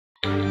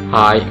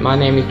Hi, my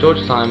name is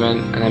George Simon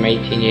and I'm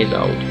 18 years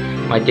old.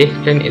 My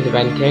discipline is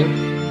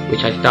eventing,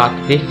 which I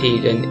started this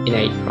season in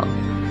April.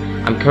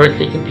 I'm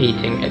currently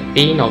competing at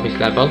B novice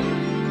level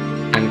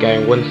and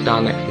going 1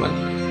 star next month.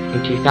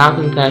 In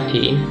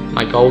 2013,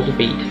 my goals will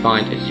be to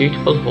find a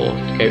suitable horse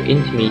to go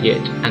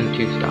intermediate and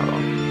 2 star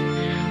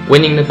on.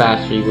 Winning the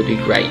bursary would be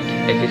great,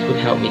 as this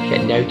would help me to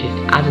get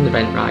noticed as an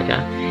event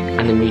rider,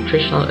 and the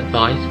nutritional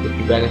advice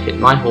would benefit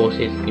my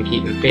horses and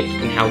keep them fit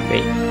and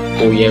healthy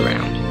all year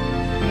round.